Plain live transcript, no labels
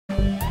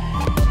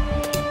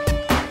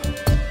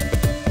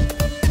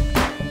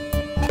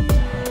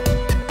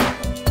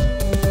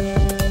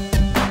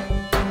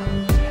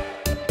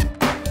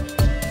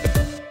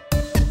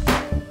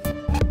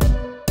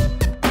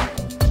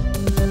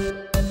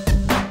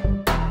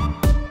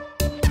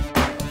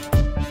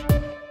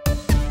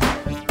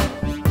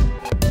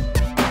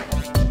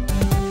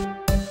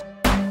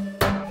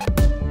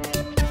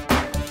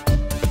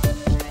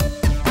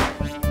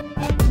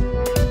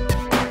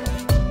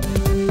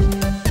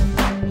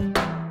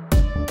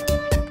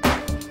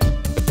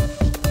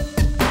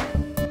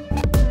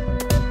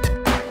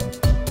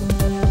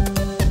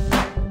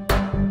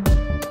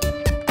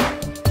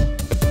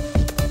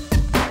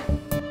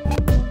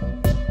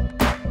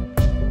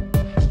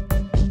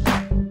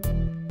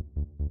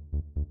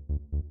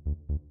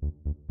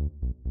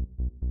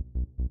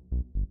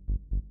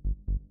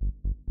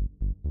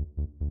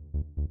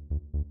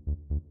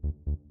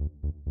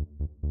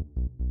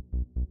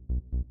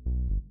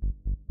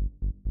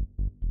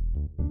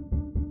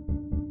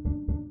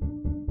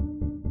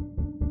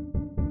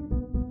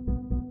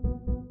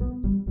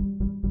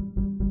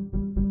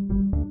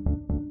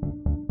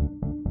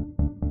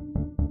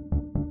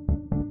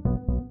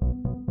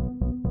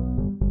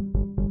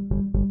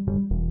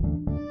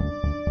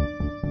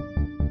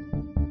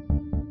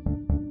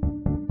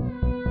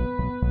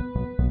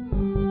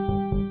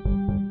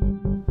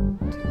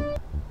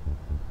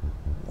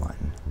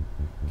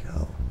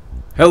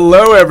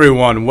Hello,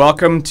 everyone.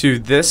 Welcome to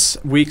this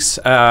week's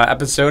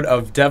episode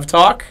of Dev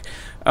Talk.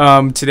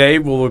 Today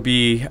we'll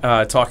be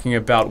talking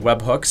about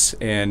webhooks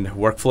and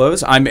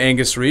workflows. I'm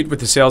Angus Reed with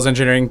the sales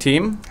engineering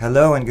team.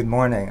 Hello and good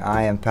morning.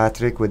 I am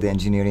Patrick with the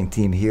engineering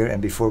team here.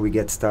 And before we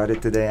get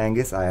started today,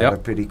 Angus, I have a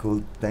pretty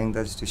cool thing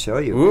that's to show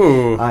you.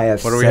 Ooh, I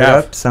have what do we set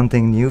have? up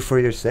something new for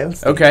your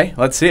sales team. Okay,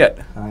 let's see it.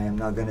 I am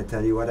not going to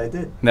tell you what I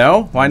did.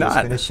 No? Why I'm not? just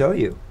going to show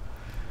you.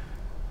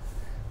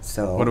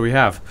 So What do we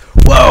have?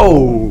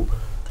 Whoa!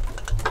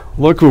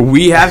 Look what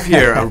we have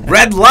here, a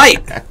red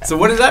light. So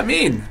what does that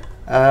mean?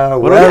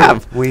 What do we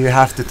have? We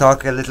have to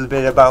talk a little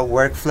bit about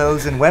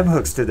workflows and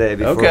webhooks today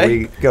before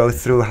we go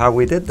through how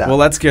we did that. Well,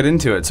 let's get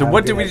into it. So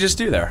what did we just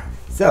do there?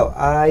 So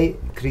I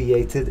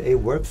created a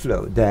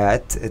workflow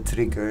that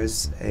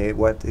triggers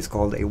what is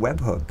called a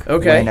webhook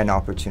when an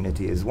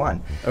opportunity is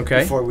won.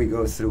 Okay. Before we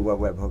go through what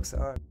webhooks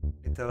are,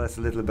 tell us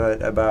a little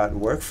bit about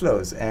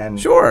workflows. And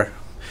Sure.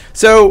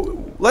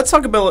 So let's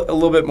talk about a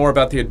little bit more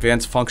about the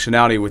advanced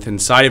functionality within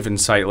inside of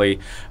Insightly,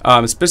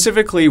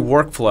 specifically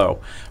workflow.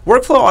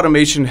 Workflow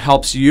automation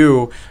helps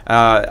you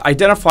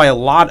identify a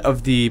lot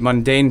of the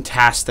mundane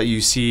tasks that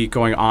you see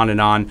going on and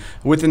on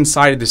with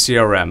inside of the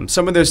CRM.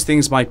 Some of those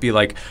things might be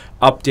like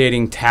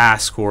updating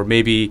tasks or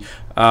maybe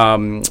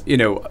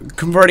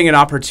converting an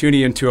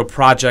opportunity into a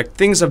project,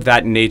 things of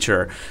that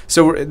nature.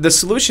 So the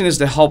solution is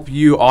to help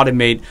you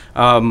automate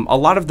a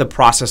lot of the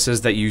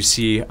processes that you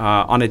see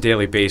on a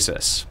daily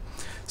basis.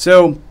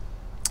 So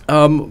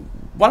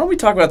why don't we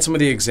talk about some of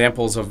the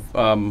examples of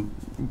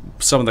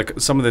some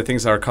of the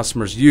things that our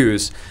customers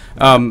use.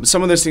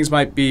 Some of those things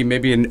might be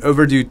maybe an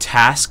overdue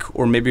task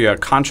or maybe a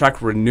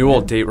contract renewal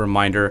date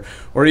reminder,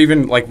 or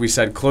even, like we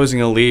said,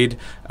 closing a lead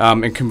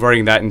and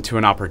converting that into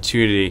an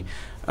opportunity.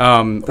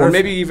 Or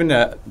maybe even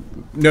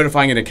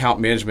notifying an account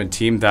management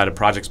team that a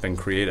project's been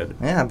created.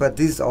 Yeah, but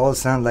these all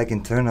sound like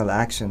internal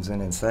actions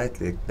in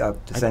Insightly,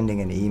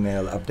 sending an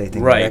email, updating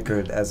a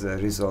record as a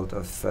result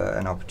of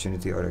an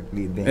opportunity or a lead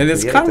being created. And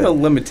it's kind of a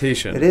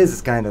limitation. It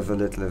is kind of a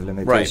little of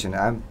limitation.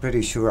 I'm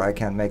pretty sure I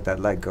can't make that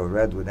light go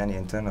red with any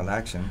internal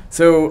action.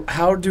 So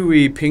how do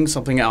we ping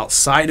something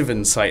outside of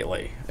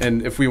Insightly?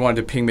 And if we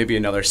wanted to ping maybe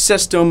another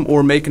system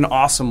or make an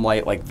awesome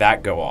light like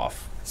that go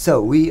off?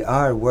 So we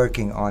are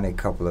working on a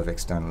couple of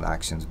external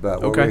actions,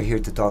 but what we're here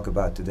to talk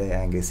about today,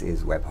 Angus,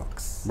 is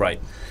webhooks. Right.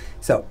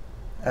 So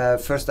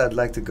first I'd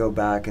like to go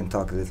back and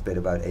talk a little bit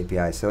about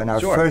APIs. So in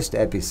our first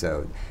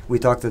episode, we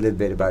talked a little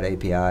bit about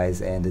APIs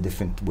and the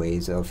different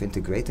ways of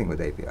integrating with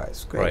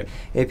APIs. Great.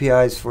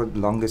 APIs for the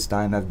longest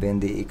time have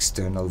been the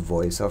external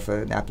voice of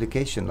an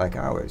application like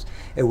ours,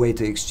 a way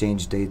to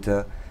exchange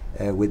data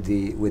with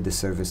the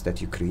service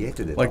that you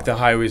created it like on. the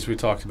highways we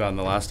talked about in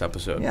the last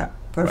episode. Yeah,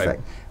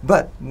 perfect.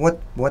 But what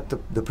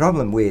the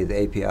problem with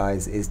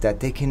APIs is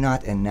that they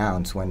cannot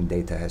announce when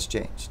data has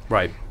changed.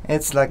 Right.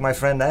 It's like my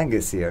friend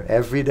Angus here.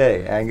 Every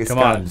day Angus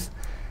comes.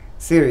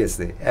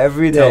 Seriously,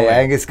 every day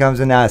Angus comes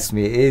and asks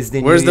me, is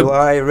the new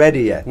UI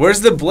ready yet? Where's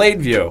the blade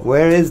view?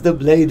 Where is the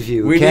blade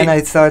view? Can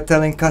I start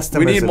telling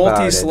customers about it? We need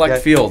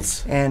multi-select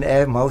fields.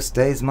 And most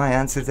days my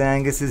answer to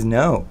Angus is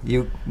no,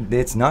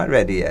 it's not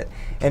ready yet.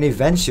 And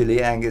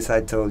eventually, Angus, I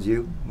told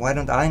you, why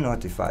don't I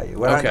notify you?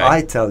 Why don't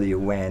I tell you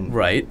when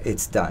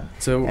it's done?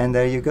 So, and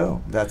there you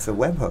go. That's a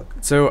webhook.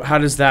 So how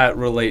does that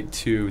relate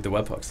to the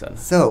webhooks then?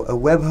 So a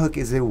webhook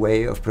is a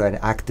way of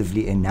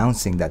proactively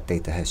announcing that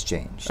data has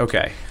changed.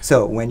 Okay.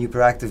 So when you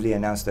proactively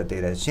announce that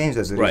data has changed,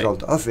 as a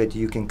result of it,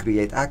 you can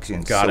create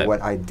actions. So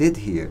what I did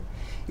here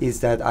is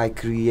that I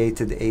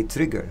created a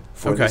trigger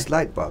for this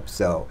light bulb.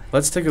 So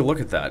let's take a look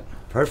at that.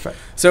 Perfect.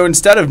 So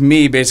instead of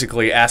me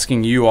basically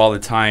asking you all the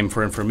time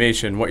for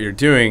information, what you're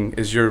doing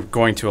is you're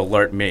going to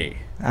alert me,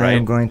 right?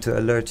 I'm going to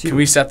alert you. Can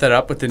we set that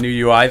up with the new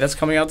UI that's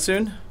coming out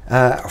soon?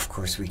 Of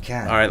course we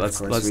can. All right, let's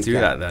do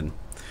that then.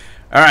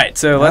 All right,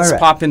 so let's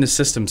pop into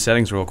system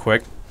settings real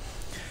quick.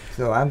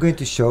 So I'm going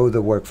to show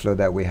the workflow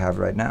that we have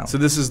right now. So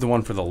this is the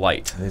one for the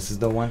light. This is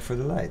the one for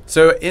the light.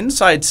 So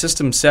inside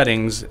system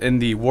settings in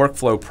the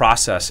workflow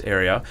process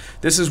area,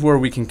 this is where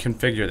we can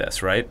configure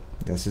this, right?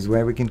 This is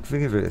where we can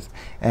configure it.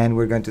 And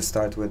we're going to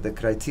start with the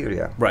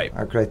criteria. Right.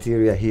 Our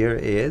criteria here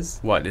is...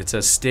 What? It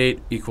says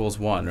state equals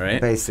 1, right?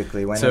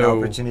 Basically, when an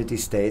opportunity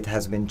state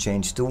has been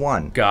changed to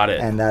 1. Got it.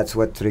 And that's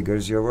what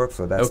triggers your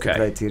workflow. That's the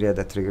criteria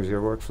that triggers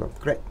your workflow.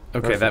 Great.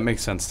 Okay, perfect. That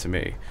makes sense to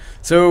me.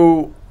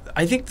 So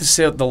I think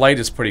the light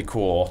is pretty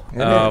cool,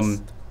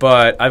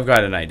 but I've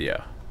got an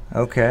idea.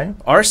 Okay.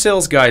 Our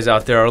sales guys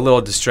out there are a little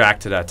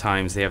distracted at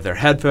times. They have their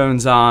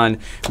headphones on,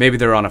 maybe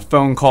they're on a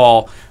phone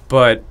call,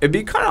 but it'd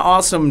be kind of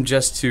awesome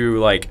just to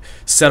like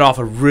set off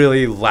a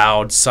really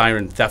loud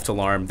siren theft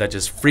alarm that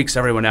just freaks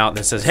everyone out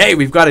that says, hey,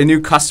 we've got a new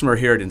customer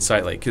here at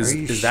Insightly.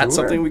 Is that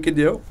something we could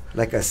do?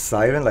 Like a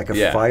siren, like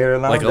a fire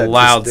alarm? Like a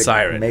loud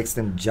siren. Makes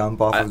them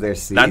jump off of their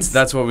seats?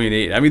 That's what we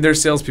need. I mean, they're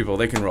salespeople.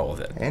 They can roll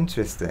with it.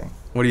 Interesting.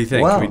 What do you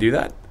think? Can we do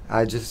that?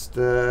 I just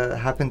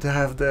happen to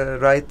have the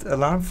right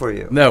alarm for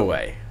you. No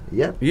way.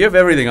 Yep. You have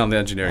everything on the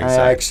engineering side.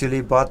 I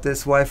actually bought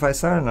this Wi-Fi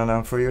siren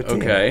alarm for your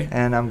team. Okay.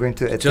 And I'm going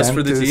to attempt Just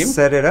for the to team?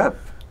 set it up.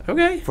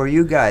 Okay. For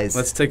you guys.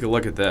 Let's take a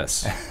look at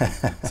this.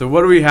 So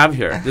what do we have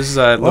here? This is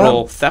a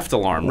little theft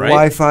alarm, right?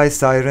 Wi-Fi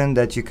siren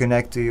that you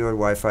connect to your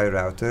Wi-Fi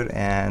router,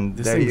 and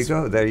there you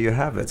go. There you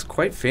have it. It's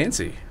quite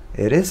fancy.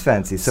 It is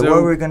fancy. So what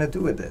are we going to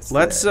do with this?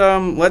 Let's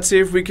see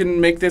if we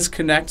can make this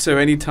connect so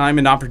anytime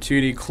an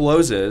opportunity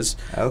closes,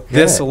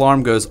 this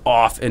alarm goes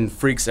off and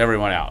freaks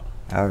everyone out.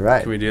 All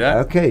right. Can we do that?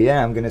 Okay,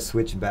 yeah. I'm going to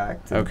switch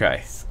back to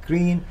the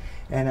screen,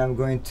 and I'm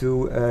going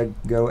to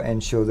go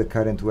and show the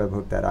current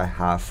webhook that I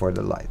have for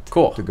the light.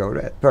 Cool. To go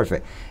red.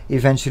 Perfect.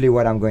 Eventually,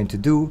 what I'm going to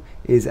do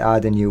is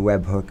add a new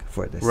webhook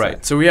for this.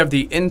 Right. So we have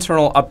the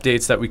internal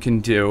updates that we can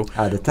do.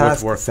 Add a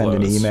task, send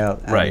an email,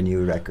 add a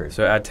new record.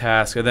 So add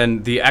task, and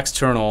then the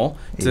external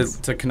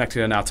to connect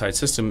to an outside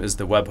system is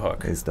the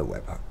webhook. Is the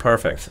webhook.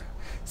 Perfect.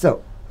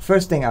 So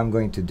first thing I'm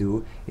going to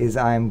do is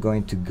I'm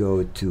going to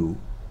go to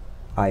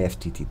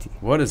IFTTT.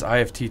 What is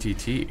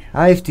IFTTT?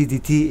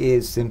 IFTTT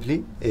is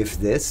simply if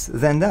this,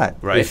 then that.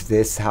 Right. If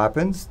this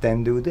happens,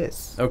 then do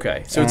this.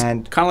 Okay. So it's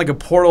kind of like a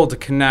portal to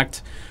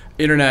connect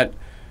Internet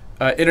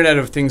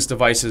of Things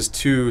devices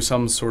to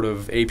some sort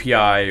of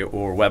API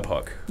or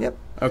webhook. Yep.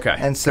 Okay.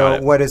 And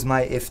so what is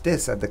my if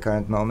this at the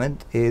current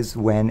moment is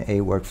when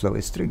a workflow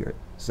is triggered.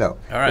 So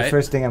the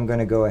first thing I'm going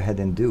to go ahead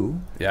and do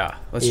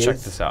let's check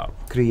this out.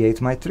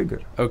 Create my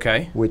trigger.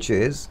 Okay. Which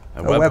is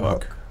a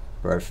webhook.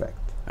 Perfect.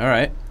 All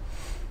right.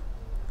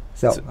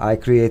 So I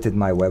created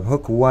my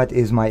webhook. What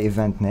is my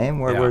event name?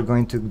 We're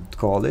going to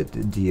call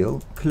it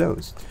deal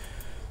closed.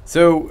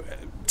 So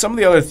some of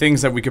the other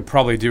things that we could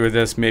probably do with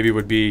this maybe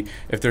would be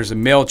if there's a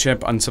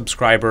MailChimp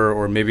unsubscriber,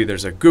 or maybe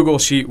there's a Google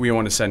Sheet we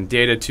want to send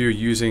data to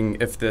using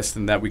if this,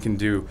 then that. We can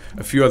do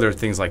a few other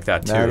things like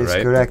that too, right? That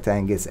is correct,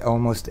 Angus.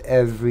 Almost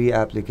every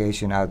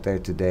application out there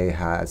today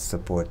has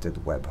supported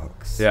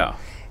webhooks. Yeah.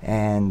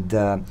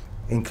 And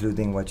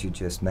including what you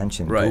just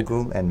mentioned,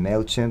 Google and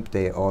MailChimp,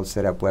 they all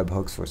set up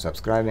webhooks for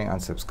subscribing,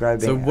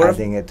 unsubscribing, so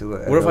adding it to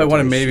a what if I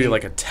wanted maybe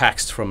like a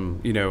text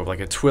from, like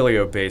a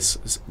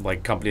Twilio-based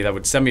like company that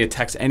would send me a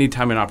text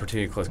anytime an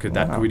opportunity closes? Could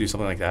we do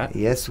something like that?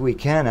 Yes, we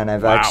can, and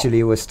I've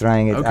actually was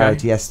trying it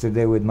out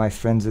yesterday with my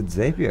friends at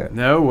Zapier.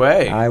 No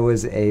way. I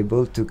was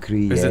able to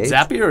create... Is it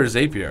Zapier or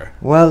Zapier?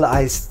 Well,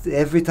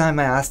 every time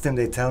I ask them,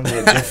 they tell me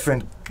a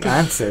different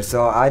answer,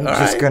 so I'm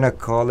just going to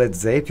call it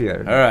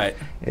Zapier. All right.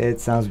 It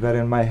sounds better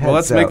in my head. Well,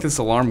 let's make this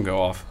alarm go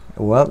off.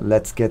 Well,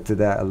 let's get to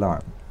that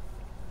alarm.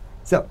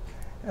 So,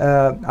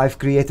 I've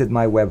created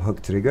my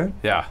webhook trigger.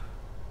 Yeah.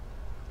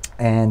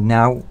 And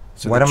now,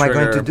 what am I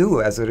going to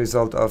do as a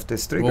result of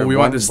this trigger? Well, we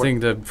want this thing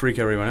to freak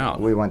everyone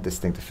out. We want this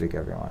thing to freak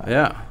everyone out.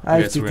 Yeah.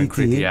 Okay, so we're going to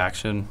create the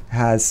action.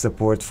 Has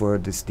support for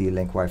this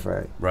D-Link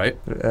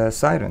Wi-Fi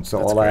siren. So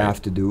all I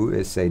have to do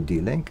is say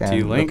D-Link,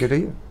 and look at it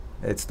here.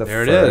 It's the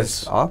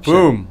first option.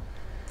 Boom.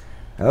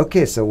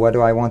 Okay, so what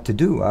do I want to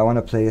do? I want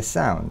to play a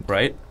sound.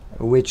 Right.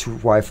 Which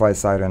Wi-Fi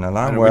siren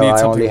alarm? Well,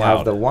 I only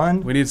have the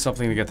one. We need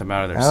something to get them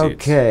out of their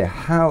seats. Okay,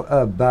 how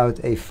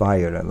about a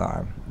fire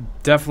alarm?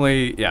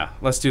 Definitely, yeah.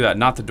 Let's do that.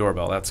 Not the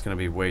doorbell. That's going to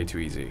be way too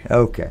easy.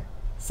 Okay,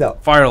 so.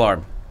 Fire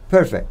alarm.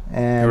 Perfect.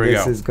 And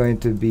this is going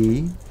to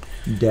be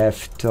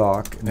Dev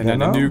Talk and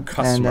then a new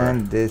customer.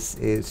 And then this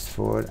is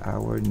for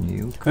our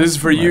new customers. This is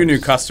for you, new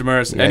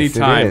customers.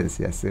 Anytime. It is.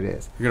 Yes, it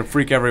is. You're going to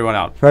freak everyone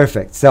out.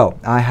 Perfect. So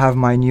I have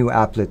my new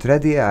applet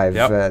ready.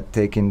 I've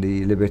taken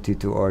the liberty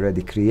to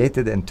already create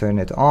it and turn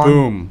it on.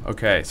 Boom.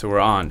 Okay, so we're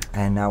on.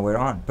 And now we're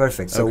on.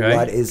 Perfect. So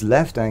what is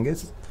left,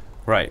 Angus?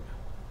 Right.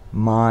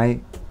 My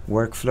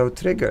workflow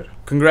trigger.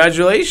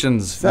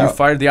 Congratulations. So you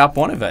fired the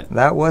Op1 event.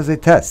 That was a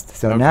test.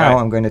 So now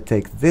I'm going to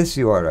take this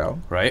URL.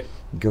 Right.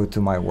 Go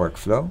to my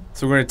workflow.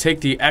 So we're going to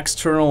take the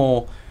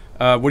external,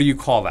 what do you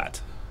call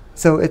that?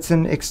 So it's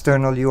an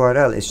external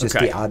URL. It's just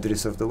the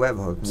address of the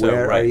webhook. So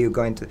where are you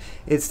going to?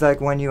 It's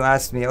like when you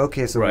asked me,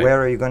 okay, so where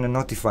are you going to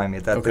notify me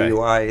that the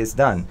UI is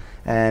done?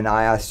 And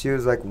I asked you,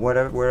 like,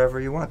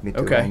 wherever you want me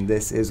to. And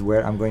this is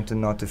where I'm going to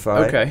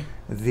notify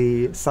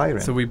the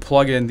siren. So we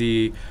plug in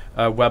the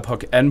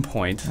webhook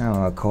endpoint.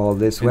 I'll call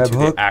this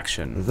webhook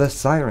action. The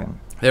siren.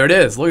 There it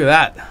is. Look at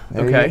that.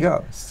 There you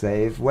go.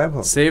 Save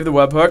webhook. Save the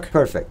webhook.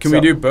 Perfect. Can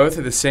we do both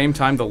at the same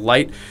time? The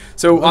light.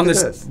 So on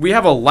this, we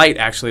have a light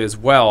actually as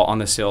well on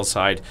the sales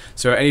side.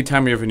 So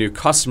anytime we have a new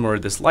customer,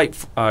 this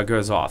light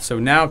goes off. So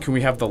now can we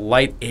have the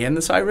light and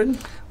the siren?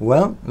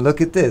 Well,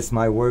 look at this.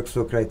 My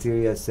workflow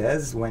criteria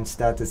says when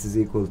status is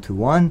equal to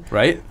 1.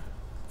 Right.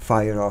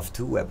 Fire off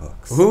 2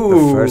 webhooks.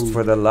 Ooh. The first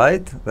for the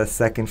light, the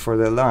second for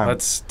the alarm.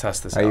 Let's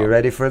test this out. Are you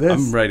ready for this?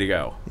 I'm ready to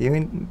go.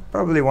 You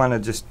probably want to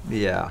just,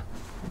 You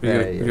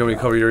want me to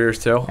cover your ears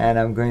too? And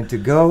I'm going to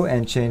go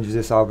and change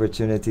this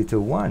opportunity to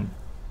 1.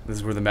 This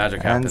is where the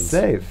magic happens. And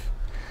save.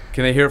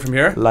 Can they hear it from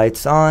here?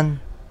 Lights on.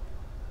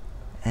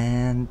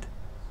 And...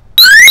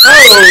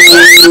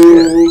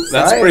 Oh!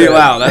 That's pretty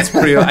loud. That's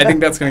pretty. I think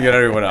that's going to get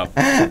everyone up.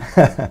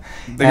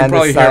 They can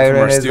probably hear it from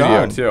our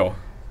studio too.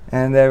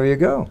 And there you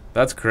go.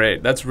 That's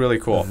great. That's really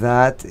cool.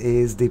 That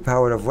is the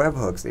power of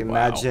webhooks.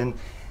 Imagine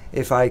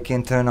if I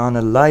can turn on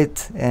a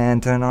light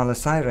and turn on a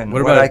siren.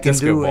 What about I a can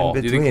disco do ball? in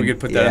between. Do you think we could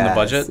put that in the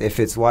budget? If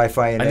it's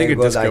Wi-Fi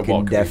enabled, I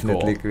can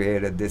definitely cool.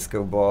 create a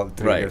disco ball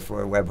trigger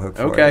for a webhook.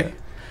 Okay.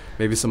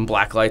 Maybe some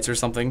black lights or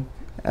something?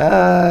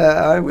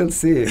 I will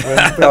see.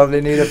 We'll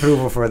probably need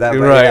approval for that.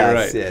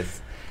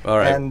 Yes. All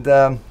right. And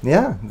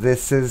yeah,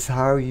 this is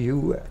how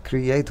you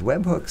create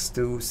webhooks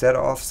to set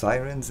off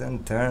sirens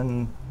and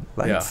turn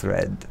lights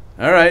red.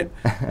 All right.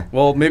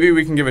 Well, maybe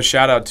we can give a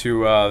shout out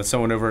to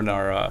someone over in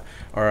our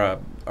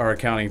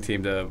accounting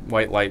team to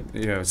white light,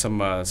 some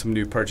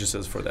new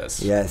purchases for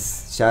this.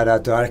 Yes. Shout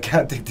out to our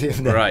accounting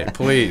team. Right.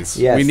 Please.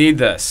 Yes. We need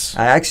this.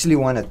 I actually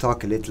want to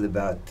talk a little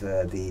about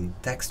the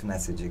text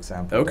message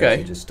example that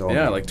you just told me.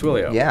 Yeah, like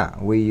Twilio.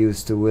 Yeah, we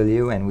use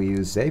Twilio and we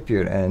use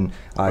Zapier, and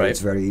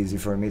it's very easy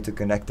for me to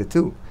connect the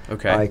two.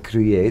 Okay. I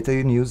create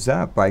a new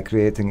Zap by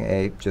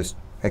creating just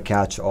a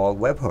catch-all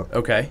webhook.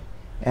 Okay.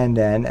 And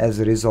then, as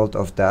a result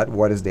of that,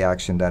 what is the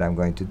action that I'm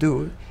going to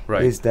do?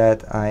 Is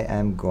that I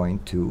am going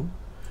to...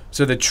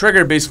 So the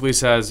trigger basically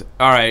says,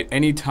 all right,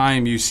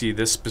 anytime you see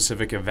this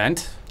specific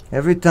event...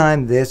 Every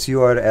time this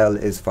URL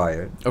is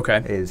fired,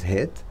 is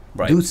hit,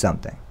 do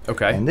something.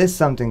 Okay. And this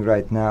something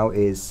right now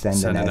is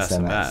send an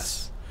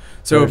SMS.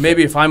 So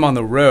maybe if I'm on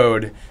the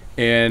road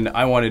and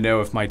I want to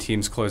know if my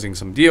team's closing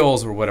some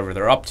deals or whatever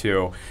they're up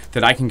to,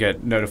 then I can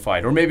get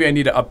notified. Or maybe I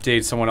need to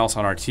update someone else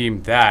on our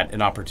team that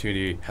an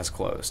opportunity has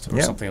closed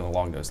or something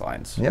along those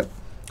lines. Yep.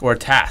 Or a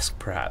task,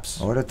 perhaps.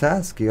 Or a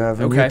task. You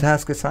have a new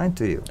task assigned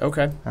to you.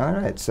 Okay. All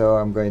right. So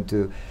I'm going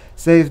to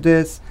save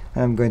this.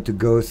 And I'm going to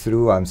go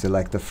through,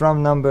 select the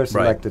from number,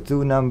 select the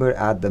to number,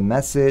 add the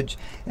message.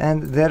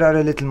 And there are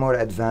a little more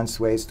advanced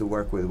ways to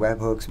work with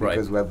webhooks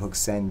because webhooks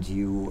send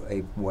you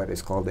what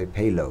is called a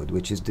payload,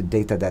 which is the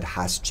data that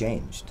has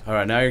changed. All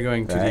right, now you're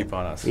going too deep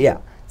on us. Yeah.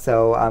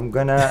 So I'm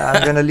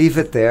gonna leave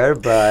it there,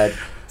 but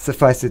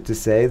suffice it to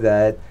say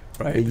that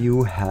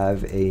you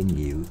have a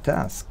new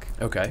task.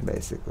 Okay.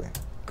 Basically.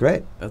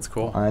 Great. That's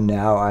cool. And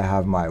now I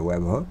have my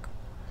webhook,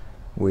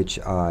 which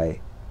I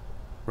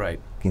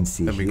can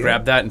see then we here.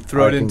 grab that and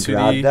throw it into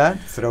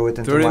throw it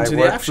into my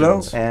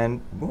workflow,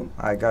 and boom,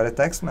 I got a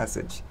text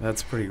message.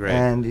 That's pretty great.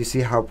 And you see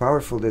how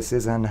powerful this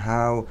is and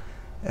how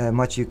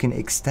much you can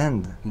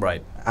extend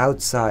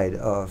outside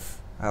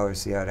of our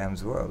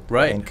CRM's world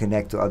and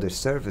connect to other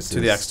services. To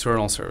the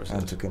external services.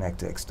 And to connect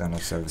to external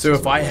services. So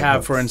if I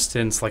have, for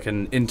instance, like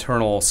an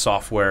internal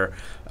software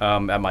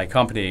at my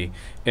company,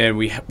 and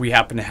we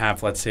happen to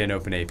have, let's say, an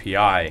open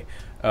API,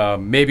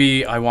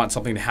 maybe I want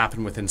something to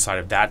happen with inside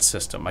of that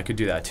system. I could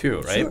do that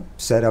too, right? Sure.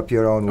 Set up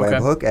your own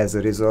webhook as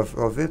a result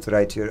of it.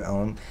 Write your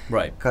own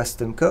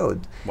custom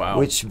code. Wow.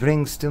 Which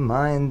brings to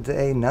mind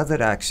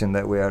another action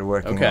that we are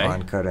working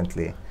on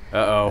currently.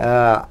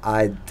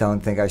 I don't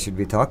think I should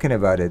be talking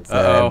about it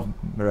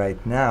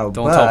right now.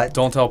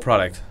 Don't tell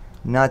product.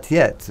 Not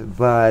yet,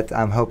 but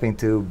I'm hoping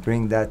to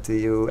bring that to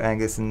you,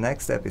 Angus, in the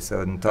next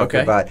episode and talk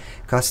about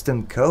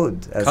custom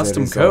code as a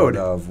result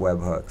of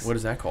webhooks. What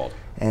is that called?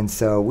 And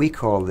so we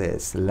call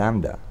this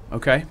Lambda.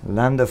 Okay.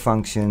 Lambda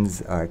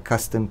functions are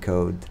custom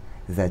code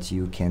that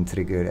you can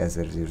trigger as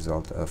a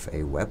result of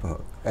a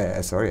webhook.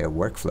 A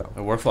workflow.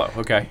 A workflow,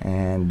 okay.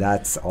 And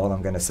that's all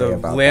I'm going to say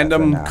about that. So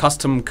random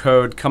custom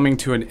code coming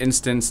to an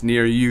instance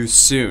near you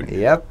soon.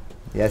 Yep.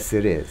 Yes,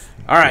 it is.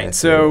 All right. Yes,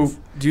 so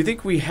do you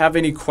think we have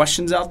any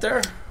questions out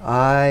there?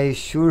 I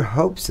sure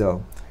hope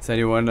so. Does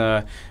anyone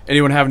have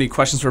any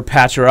questions for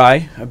Patch or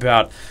I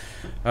about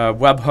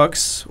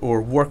webhooks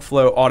or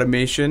workflow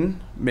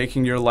automation,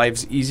 making your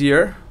lives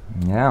easier?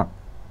 Yeah.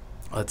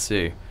 Let's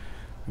see.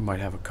 We might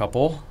have a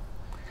couple.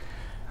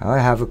 I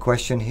have a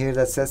question here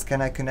that says,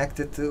 can I connect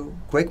it to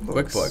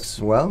QuickBooks?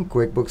 Well,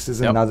 QuickBooks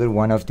is another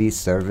one of these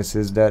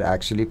services that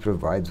actually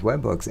provides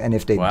webhooks. And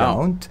if they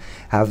don't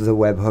have the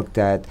webhook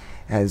that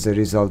has a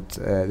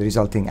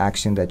resulting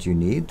action that you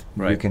need,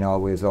 you can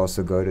always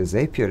also go to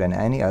Zapier and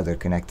any other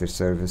connector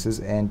services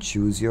and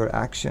choose your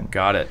action.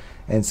 Got it.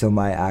 And so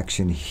my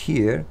action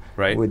here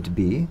would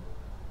be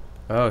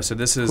so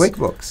this is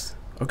QuickBooks.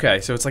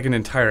 Okay, so it's like an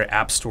entire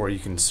app store. You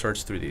can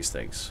search through these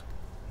things.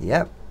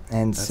 Yep.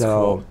 And that's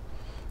so cool.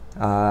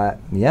 And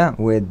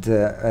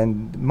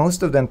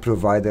most of them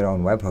provide their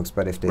own webhooks,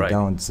 but if they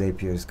don't,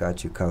 Zapier's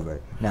got you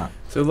covered. Now,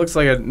 so it looks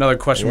like another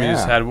question we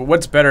just had.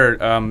 What's better,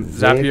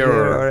 Zapier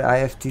or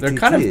IFTTT? They're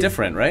kind of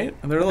different, right?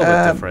 They're a little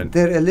bit different.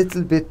 They're a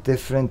little bit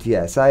different,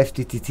 yes.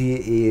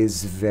 IFTTT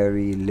is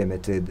very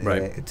limited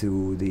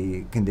to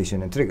the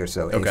condition and trigger.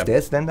 So if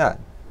this, then that.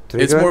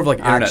 Trigger, it's more of like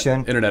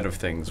action. Internet of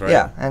Things, right?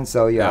 Yeah, and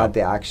so you add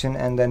the action,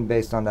 and then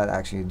based on that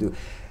action you do.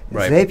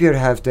 Zapier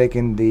have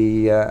taken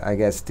the,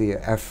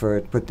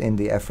 put in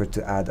the effort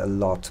to add a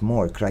lot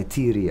more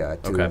criteria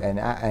to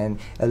and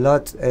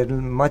a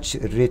much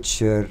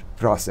richer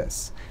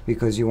process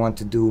because you want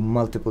to do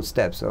multiple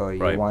steps or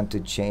you want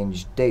to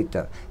change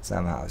data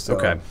somehow. So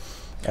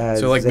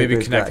so like maybe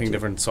connecting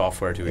different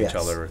software to each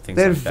other or things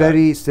like that. They're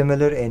very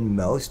similar in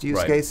most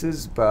use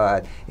cases,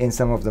 but in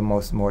some of the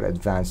more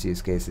advanced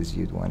use cases,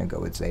 you'd want to go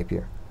with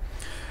Zapier.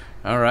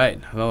 All right,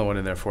 another one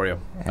in there for you.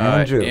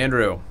 Andrew.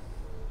 Andrew.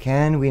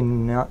 can we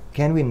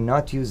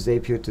not use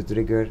Zapier to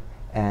trigger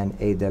an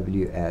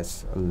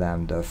AWS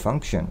Lambda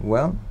function?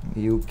 Well,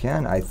 you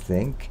can. I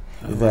think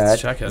that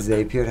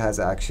Zapier has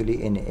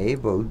actually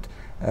enabled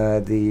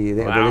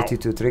the ability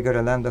to trigger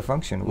a Lambda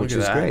function, which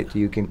is great.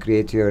 You can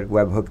create your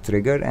webhook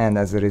trigger, and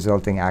as a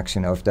resulting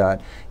action of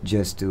that,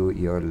 just do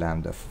your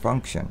Lambda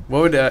function.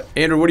 What would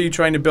Andrew? What are you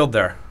trying to build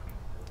there?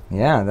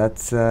 Yeah,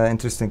 that's an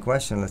interesting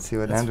question. Let's see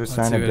what Andrew's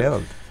trying to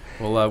build.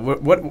 Well,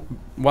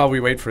 while we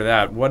wait for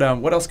that, what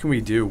else can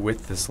we do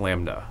with this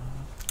Lambda?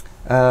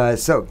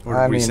 So or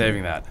are we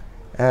saving that?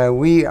 I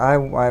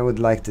would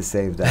like to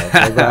save that.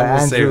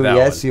 Andrew,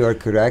 yes, you are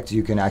correct.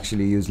 You can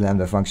actually use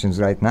Lambda functions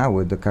right now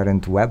with the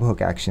current webhook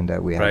action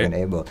that we have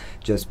enabled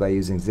just by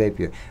using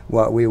Zapier.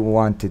 What we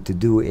wanted to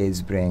do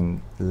is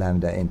bring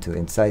Lambda into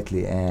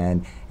Insightly,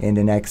 and in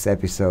the next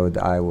episode,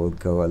 I will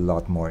go a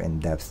lot more in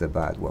depth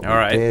about what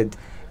we did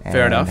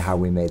and how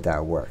we made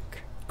that work.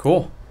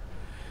 Cool.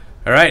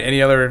 All right.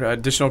 Any other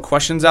additional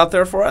questions out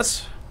there for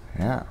us?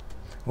 Yeah.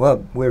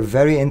 Well, we're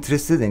very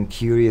interested and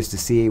curious to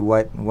see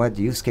what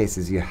use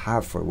cases you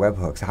have for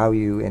webhooks, how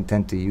you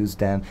intend to use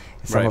them,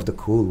 some of the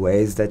cool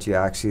ways that you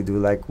actually do,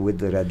 like with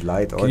the red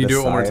light or the siren. Can you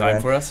do it one more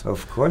time for us?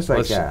 Of course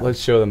I can. Let's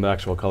show them the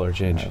actual color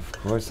change. Of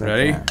course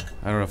Ready? I can.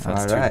 I don't know if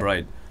that's too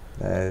bright.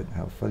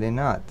 Hopefully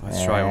not.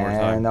 Let's try one more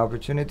time. And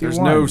opportunity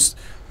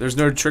there's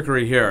no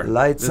trickery here.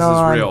 Lights this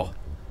on. This is real.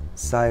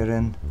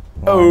 Siren.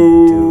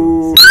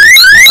 Oh. 1, 2,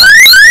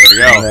 3.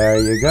 There we go. There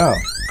you go.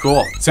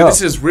 Cool. So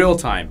this is real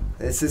time.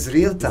 This is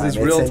real time. This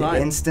is real time. It's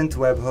an instant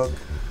webhook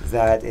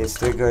that is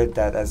triggered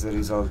that as a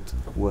result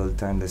will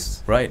turn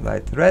this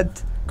light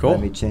red. Cool.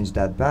 Let me change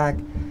that back.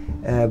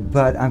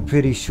 But I'm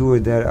pretty sure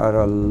there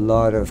are a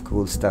lot of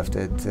cool stuff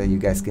that you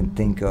guys can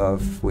think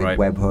of with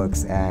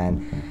webhooks,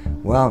 and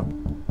well,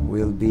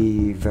 we'll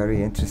be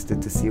very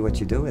interested to see what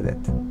you do with it.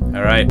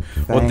 All right.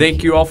 Well,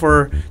 thank you all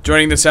for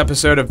joining this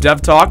episode of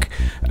Dev Talk.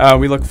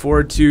 We look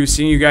forward to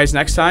seeing you guys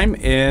next time,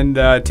 and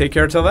take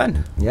care till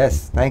then.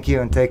 Yes, thank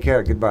you, and take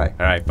care. Goodbye.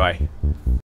 All right, bye.